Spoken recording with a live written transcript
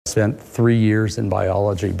Spent 3 years in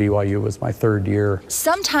biology. BYU was my third year.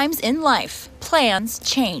 Sometimes in life, plans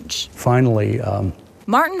change. Finally,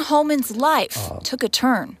 Martin Holman's life took a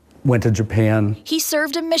turn. went to Japan. He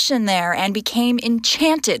served a mission there and became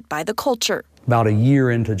enchanted by the culture. About a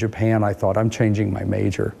year into Japan, I thought, I'm changing my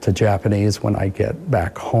major to Japanese when I get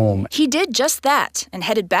back home. He did just that and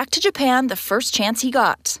headed back to Japan the first chance he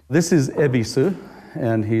got. This is Ebisu,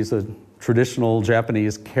 and he's a traditional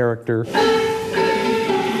Japanese character.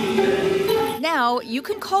 Now, you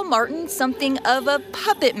can call Martin something of a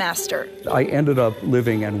puppet master. I ended up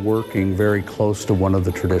living and working very close to one of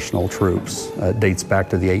the traditional troops. It dates back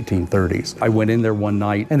to the 1830s. I went in there one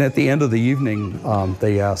night, and at the end of the evening,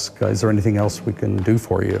 they asked, is there anything else we can do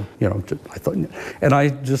for you? I thought, and I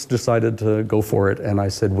just decided to go for it, and I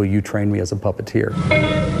said, will you train me as a puppeteer?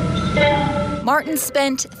 Martin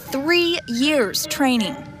spent 3 years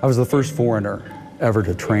training. I was the first foreigner ever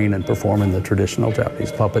to train and perform in the traditional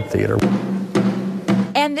Japanese puppet theater.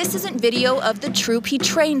 And this isn't video of the troupe he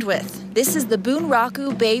trained with. This is the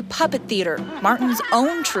Bunraku Bay Puppet Theater, Martin's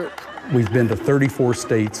own troupe. We've been to 34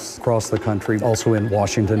 states across the country, also in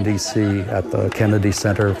Washington, D.C. at the Kennedy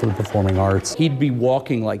Center for the Performing Arts. He'd be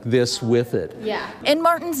walking like this with it. Yeah. And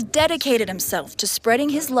Martin's dedicated himself to spreading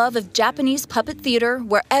his love of Japanese puppet theater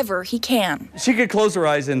wherever he can. She could close her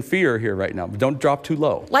eyes in fear here right now, but don't drop too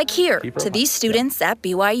low. Like here, to these students at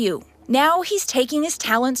BYU. Now he's taking his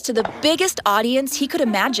talents to the biggest audience he could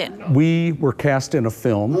imagine. We were cast in a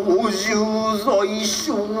film. A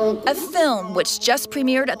film which just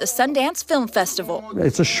premiered at the Sundance Film Festival.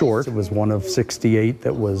 It's a short. It was one of 68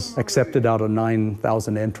 that was accepted out of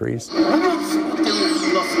 9,000 entries.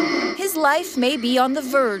 His life may be on the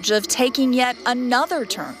verge of taking yet another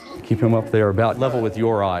turn. Keep him up there about level with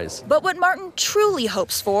your eyes. But what Martin truly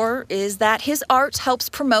hopes for is that his art helps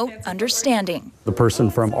promote understanding. The person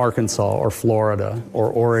from Arkansas or Florida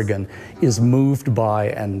or Oregon is moved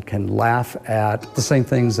by and can laugh at the same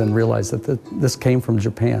things and realize that this came from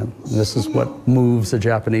Japan. This is what moves a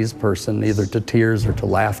Japanese person either to tears or to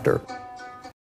laughter.